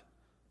not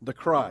the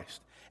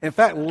Christ. In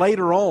fact,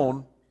 later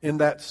on in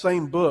that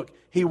same book,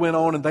 he went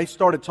on and they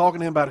started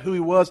talking to him about who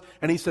he was.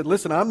 And he said,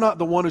 listen, I'm not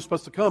the one who's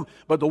supposed to come,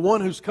 but the one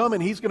who's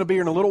coming, he's going to be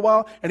here in a little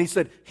while. And he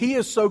said, he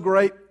is so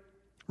great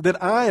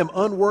that I am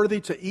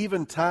unworthy to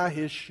even tie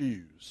his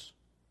shoes.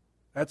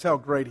 That's how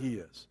great he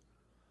is.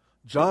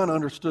 John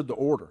understood the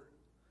order.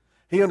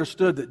 He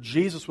understood that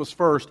Jesus was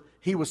first,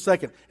 he was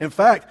second. In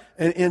fact,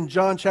 in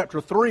John chapter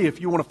 3, if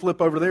you want to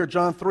flip over there,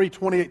 John 3,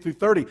 28 through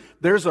 30,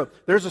 there's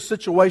a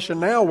situation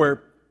now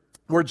where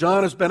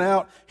John has been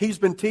out, he's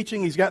been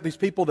teaching, he's got these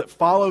people that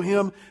follow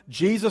him.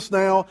 Jesus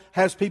now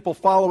has people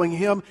following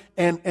him.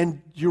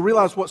 And you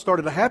realize what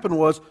started to happen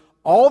was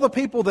all the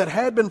people that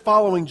had been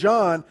following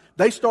John,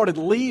 they started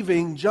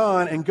leaving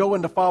John and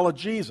going to follow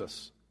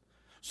Jesus.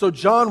 So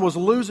John was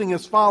losing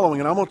his following.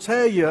 And I'm going to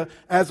tell you,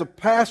 as a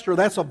pastor,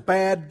 that's a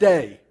bad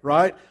day,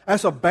 right?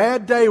 That's a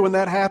bad day when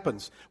that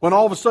happens. When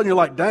all of a sudden you're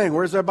like, dang,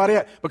 where's everybody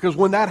at? Because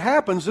when that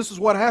happens, this is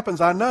what happens.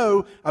 I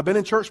know, I've been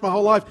in church my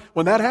whole life.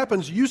 When that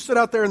happens, you sit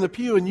out there in the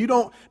pew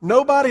and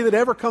nobody that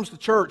ever comes to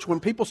church, when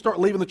people start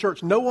leaving the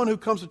church, no one who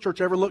comes to church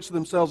ever looks at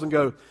themselves and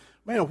go,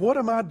 man, what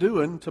am I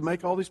doing to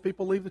make all these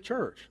people leave the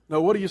church?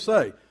 No, what do you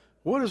say?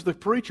 What is the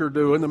preacher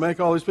doing to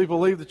make all these people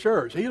leave the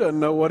church? He doesn't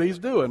know what he's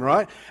doing,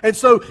 right? And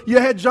so you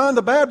had John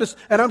the Baptist,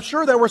 and I'm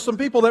sure there were some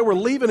people that were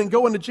leaving and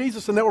going to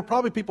Jesus, and there were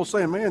probably people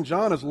saying, man,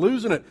 John is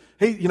losing it.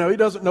 He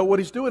doesn't know what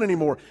he's doing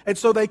anymore. And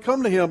so they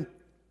come to him,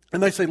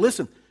 and they say,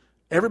 listen,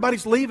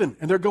 everybody's leaving,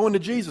 and they're going to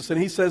Jesus.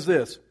 And he says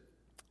this,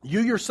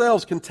 you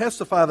yourselves can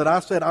testify that I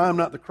said I am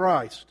not the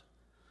Christ,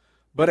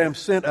 but am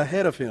sent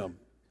ahead of him.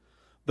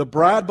 The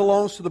bride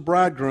belongs to the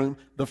bridegroom.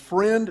 The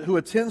friend who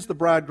attends the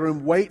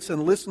bridegroom waits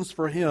and listens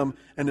for him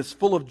and is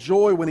full of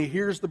joy when he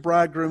hears the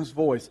bridegroom's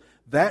voice.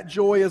 That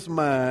joy is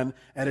mine,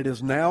 and it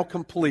is now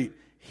complete.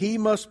 He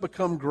must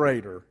become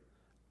greater.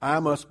 I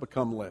must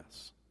become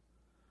less.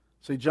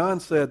 See,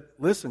 John said,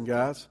 listen,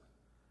 guys,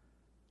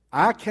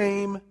 I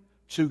came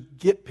to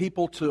get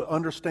people to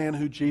understand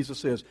who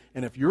Jesus is.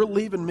 And if you're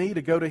leaving me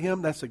to go to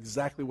Him, that's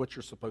exactly what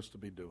you're supposed to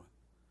be doing.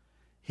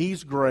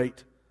 He's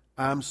great.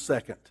 I'm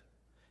second.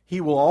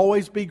 He will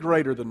always be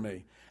greater than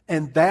me.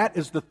 And that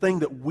is the thing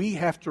that we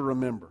have to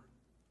remember,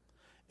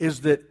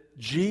 is that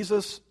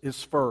Jesus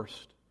is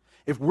first.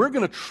 If we're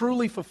going to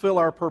truly fulfill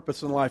our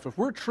purpose in life, if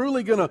we're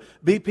truly going to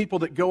be people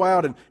that go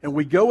out and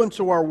we go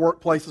into our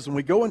workplaces and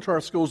we go into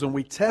our schools and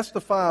we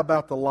testify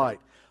about the light,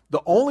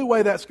 the only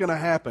way that's going to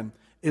happen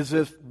is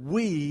if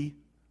we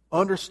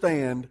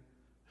understand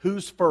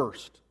who's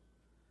first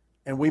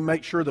and we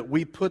make sure that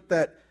we put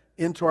that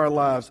into our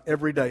lives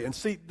every day. And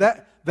see,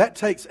 that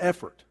takes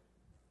effort.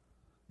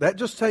 That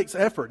just takes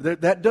effort.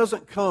 That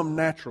doesn't come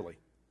naturally.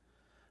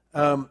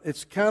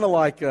 It's kind of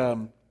like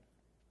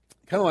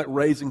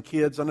raising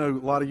kids. I know a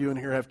lot of you in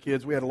here have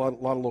kids. We had a lot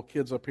of little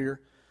kids up here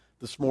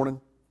this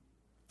morning.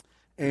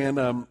 And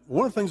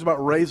one of the things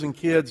about raising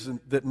kids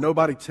that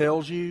nobody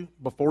tells you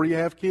before you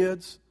have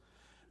kids,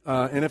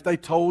 and if they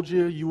told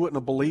you, you wouldn't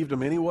have believed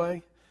them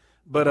anyway.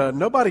 But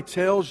nobody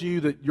tells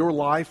you that your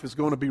life is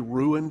going to be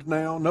ruined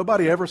now.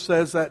 Nobody ever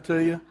says that to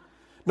you.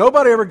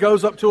 Nobody ever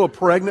goes up to a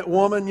pregnant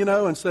woman,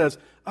 and says,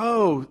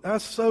 "Oh,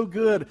 that's so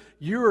good.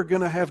 You are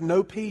going to have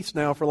no peace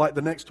now for like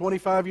the next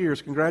 25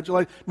 years.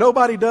 Congratulations."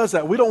 Nobody does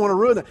that. We don't want to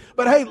ruin that.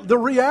 But hey, the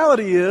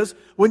reality is,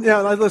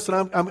 listen,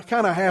 I'm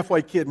kind of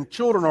halfway kidding.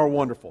 Children are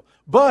wonderful.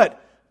 But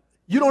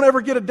you don't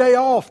ever get a day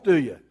off, do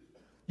you?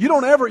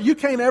 You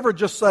can't ever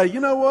just say,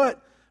 "You know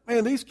what?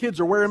 Man, these kids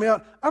are wearing me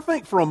out. I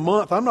think for a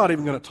month I'm not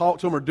even going to talk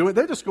to them or do it.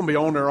 They're just going to be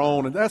on their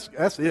own, and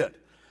that's it."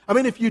 I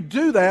mean, if you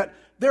do that,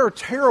 there are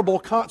terrible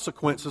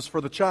consequences for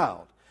the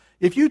child.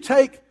 If you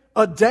take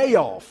a day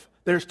off,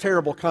 there's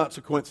terrible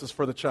consequences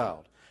for the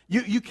child.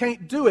 You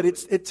can't do it.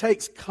 It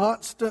takes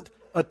constant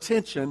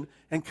attention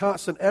and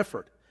constant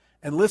effort.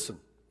 And listen,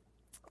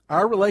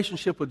 our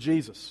relationship with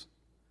Jesus,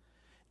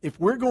 if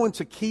we're going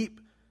to keep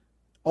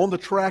on the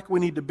track we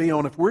need to be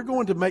on, if we're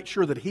going to make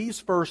sure that He's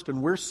first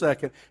and we're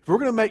second, if we're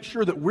going to make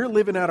sure that we're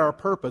living out our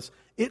purpose,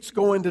 it's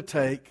going to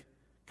take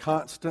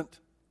constant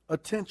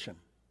attention.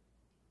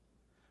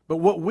 But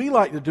what we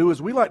like to do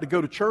is we like to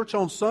go to church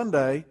on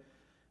Sunday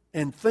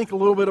and think a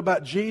little bit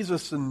about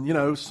Jesus and,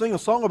 sing a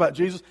song about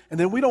Jesus, and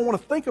then we don't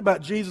want to think about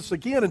Jesus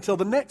again until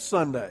the next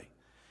Sunday.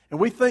 And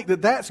we think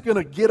that that's going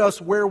to get us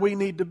where we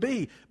need to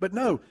be. But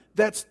no,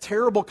 that's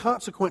terrible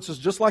consequences,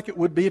 just like it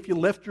would be if you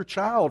left your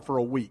child for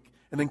a week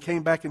and then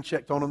came back and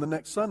checked on him the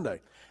next Sunday.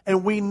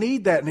 And we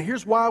need that. And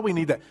here's why we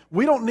need that.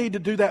 We don't need to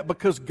do that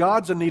because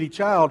God's a needy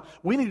child.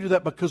 We need to do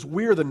that because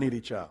we're the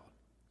needy child.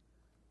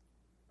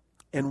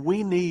 And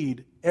we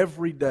need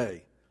every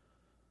day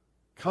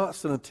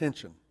constant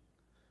attention.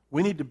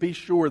 We need to be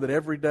sure that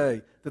every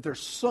day that there's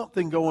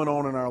something going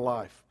on in our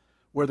life,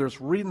 whether it's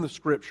reading the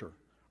Scripture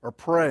or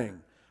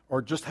praying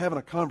or just having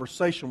a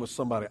conversation with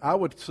somebody. I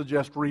would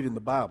suggest reading the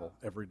Bible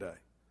every day.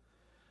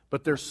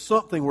 But there's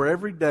something where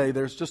every day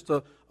there's just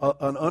an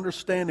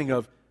understanding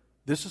of,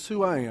 this is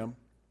who I am,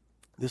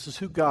 this is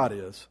who God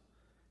is,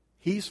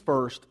 He's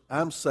first,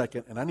 I'm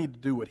second, and I need to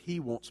do what He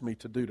wants me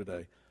to do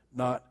today,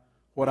 not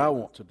what I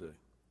want to do.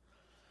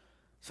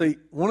 See,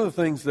 one of the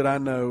things that I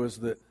know is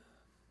that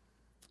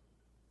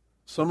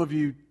some of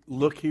you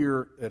look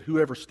here at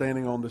whoever's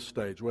standing on this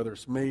stage, whether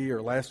it's me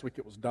or last week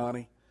it was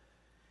Donnie,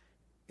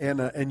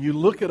 and you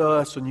look at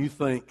us and you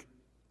think,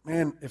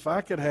 man, if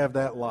I could have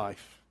that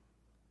life,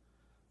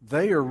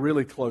 they are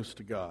really close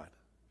to God.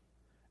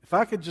 If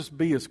I could just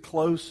be as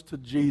close to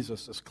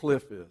Jesus as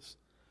Cliff is,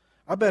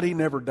 I bet he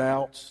never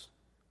doubts.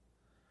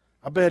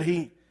 I bet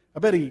he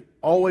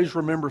always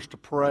remembers to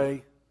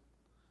pray.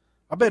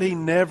 I bet he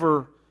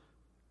never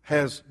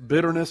has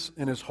bitterness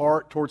in his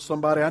heart towards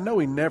somebody. I know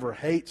he never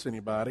hates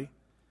anybody.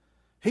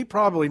 He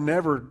probably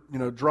never,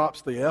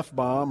 drops the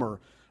F-bomb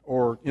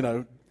or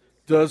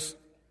does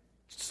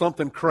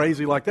something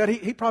crazy like that.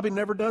 He probably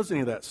never does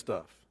any of that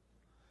stuff.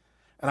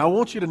 And I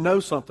want you to know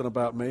something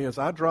about me, is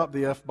I drop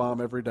the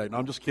F-bomb every day. No,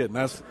 I'm just kidding.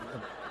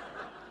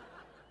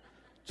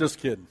 Just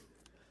kidding.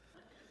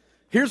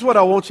 Here's what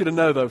I want you to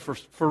know, though,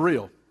 for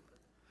real.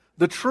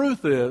 The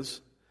truth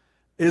is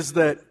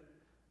that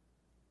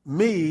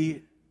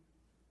me,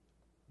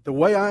 the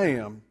way I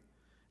am,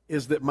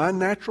 is that my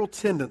natural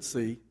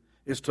tendency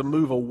is to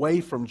move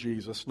away from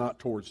Jesus, not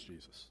towards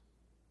Jesus.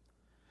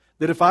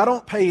 That if I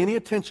don't pay any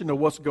attention to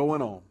what's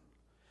going on,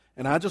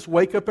 and I just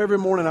wake up every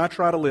morning and I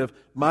try to live,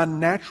 my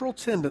natural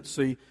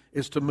tendency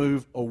is to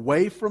move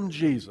away from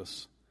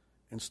Jesus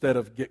instead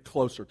of get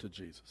closer to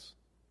Jesus.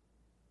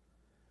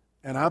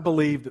 And I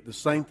believe that the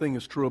same thing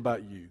is true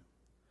about you.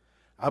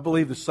 I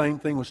believe the same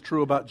thing was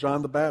true about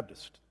John the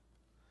Baptist.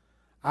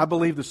 I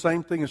believe the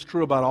same thing is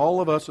true about all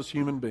of us as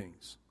human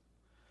beings.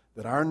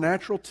 That our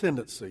natural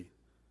tendency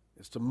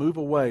is to move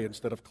away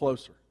instead of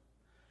closer.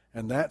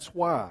 And that's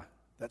why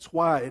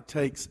it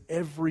takes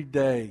every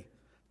day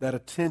that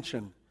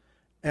attention.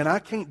 And I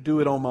can't do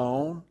it on my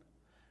own.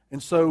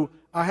 And so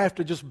I have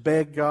to just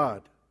beg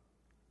God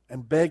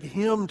and beg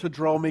Him to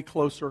draw me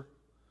closer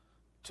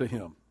to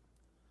Him.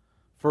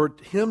 For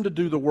Him to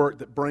do the work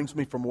that brings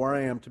me from where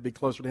I am to be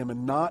closer to Him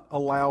and not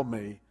allow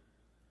me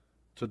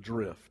to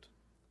drift.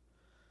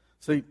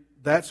 See,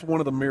 that's one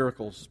of the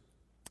miracles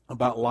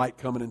about light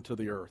coming into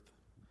the earth.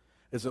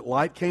 Is that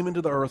light came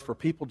into the earth for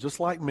people just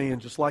like me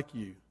and just like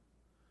you,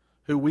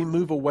 who we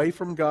move away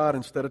from God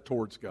instead of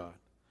towards God.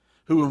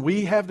 Who, when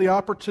we have the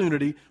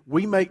opportunity,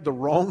 we make the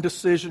wrong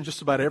decision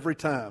just about every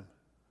time.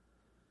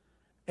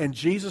 And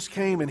Jesus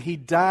came and He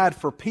died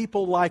for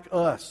people like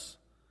us.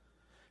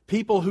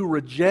 People who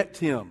reject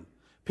Him.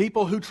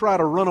 People who try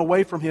to run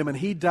away from Him. And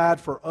He died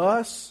for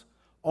us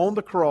on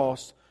the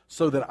cross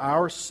so that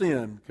our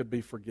sin could be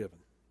forgiven.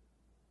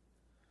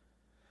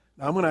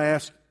 Now I'm going to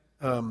ask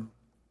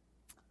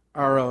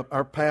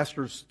our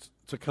pastors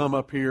to come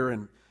up here,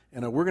 and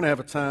we're going to have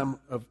a time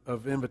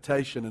of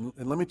invitation.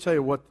 And let me tell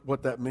you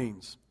what that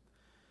means.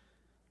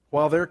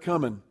 While they're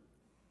coming,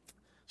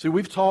 see,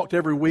 we've talked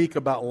every week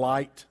about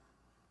light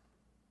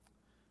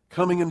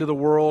coming into the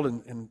world,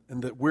 and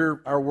that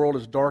our world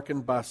is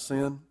darkened by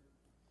sin.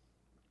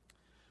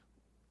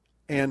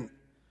 And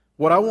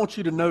what I want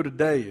you to know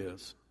today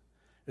is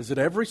that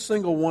every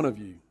single one of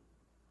you,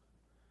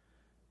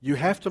 you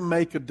have to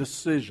make a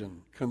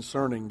decision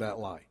concerning that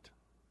light.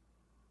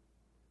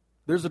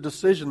 There's a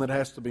decision that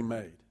has to be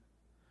made.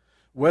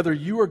 Whether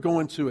you are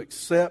going to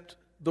accept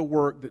the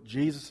work that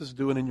Jesus is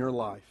doing in your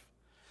life,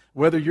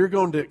 whether you're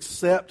going to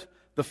accept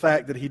the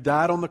fact that He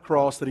died on the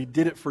cross, that He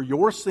did it for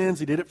your sins,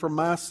 He did it for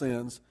my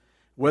sins,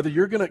 whether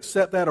you're going to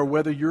accept that or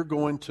whether you're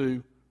going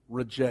to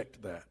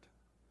reject that.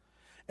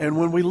 And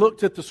when we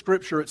looked at the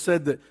Scripture, it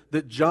said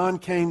that John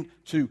came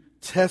to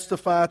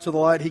testify to the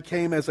light. He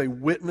came as a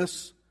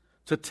witness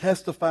to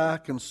testify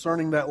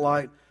concerning that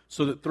light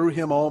so that through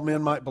Him all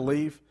men might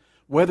believe.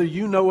 Whether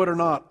you know it or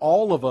not,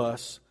 all of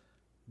us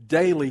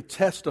daily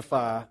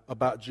testify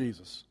about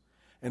Jesus.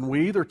 And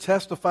we either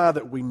testify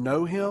that we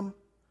know Him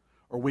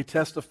or we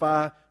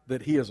testify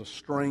that He is a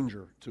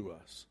stranger to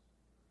us.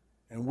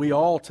 And we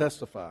all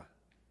testify.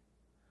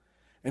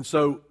 And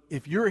so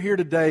if you're here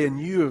today and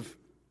you've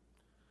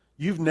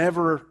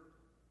never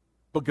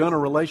begun a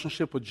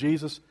relationship with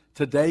Jesus,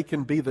 today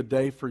can be the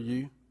day for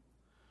you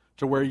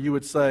to where you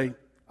would say,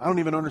 I don't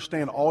even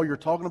understand all you're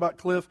talking about,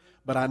 Cliff,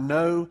 but I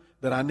know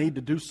that I need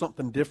to do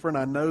something different.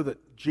 I know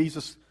that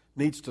Jesus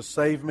needs to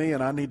save me,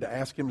 and I need to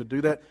ask Him to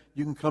do that.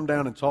 You can come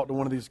down and talk to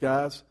one of these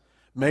guys.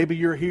 Maybe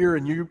you're here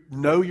and you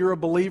know you're a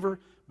believer,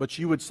 but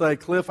you would say,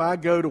 Cliff, I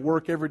go to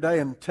work every day,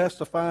 and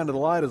testifying to the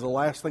light is the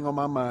last thing on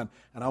my mind,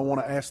 and I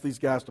want to ask these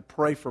guys to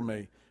pray for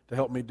me to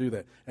help me do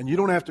that. And you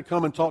don't have to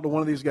come and talk to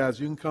one of these guys.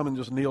 You can come and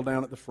just kneel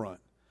down at the front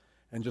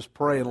and just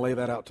pray and lay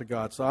that out to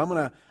God. So I'm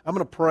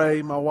gonna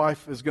pray. My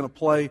wife is going to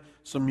play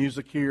some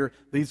music here.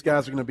 These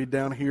guys are going to be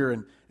down here.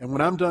 And when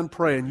I'm done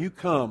praying, you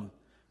come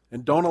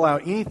and don't allow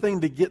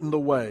anything to get in the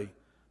way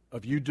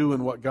of you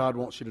doing what God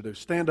wants you to do.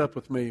 Stand up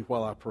with me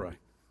while I pray.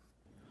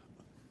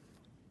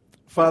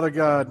 Father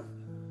God,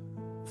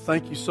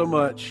 thank you so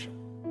much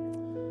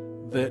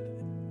that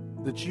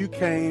you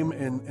came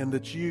and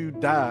that you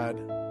died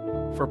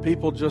for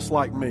people just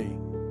like me,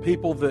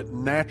 people that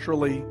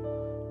naturally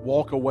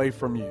walk away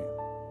from you.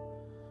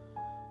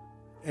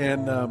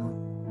 And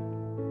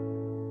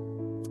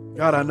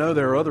God, I know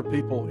there are other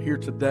people here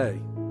today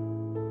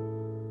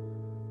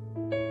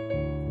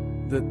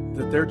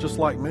that they're just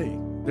like me.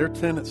 Their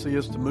tendency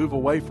is to move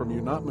away from you,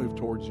 not move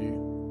towards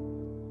you.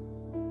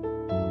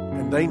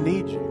 And they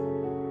need you.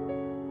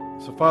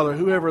 So, Father,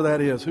 whoever that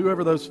is,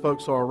 whoever those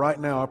folks are right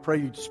now, I pray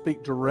you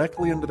speak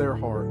directly into their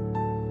heart.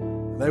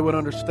 They would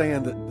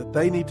understand that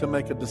they need to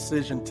make a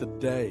decision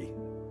today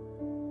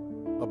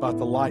about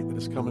the light that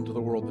has come into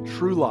the world, the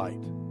true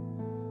light,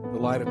 the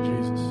light of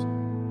Jesus.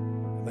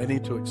 And they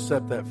need to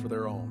accept that for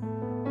their own.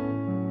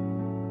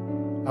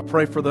 I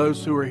pray for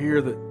those who are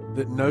here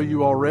that know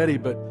you already,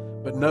 but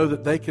know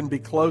that they can be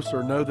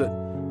closer, know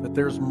that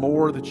there's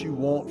more that you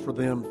want for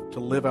them to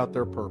live out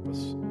their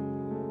purpose.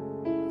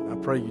 I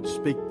pray you'd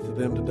speak to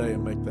them today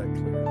and make that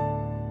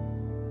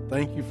clear.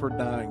 Thank you for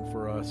dying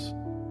for us,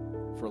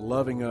 for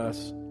loving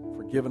us,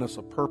 for giving us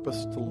a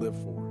purpose to live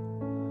for.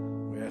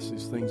 We ask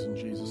these things in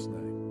Jesus'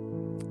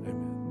 name.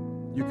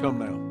 Amen. You come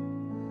now.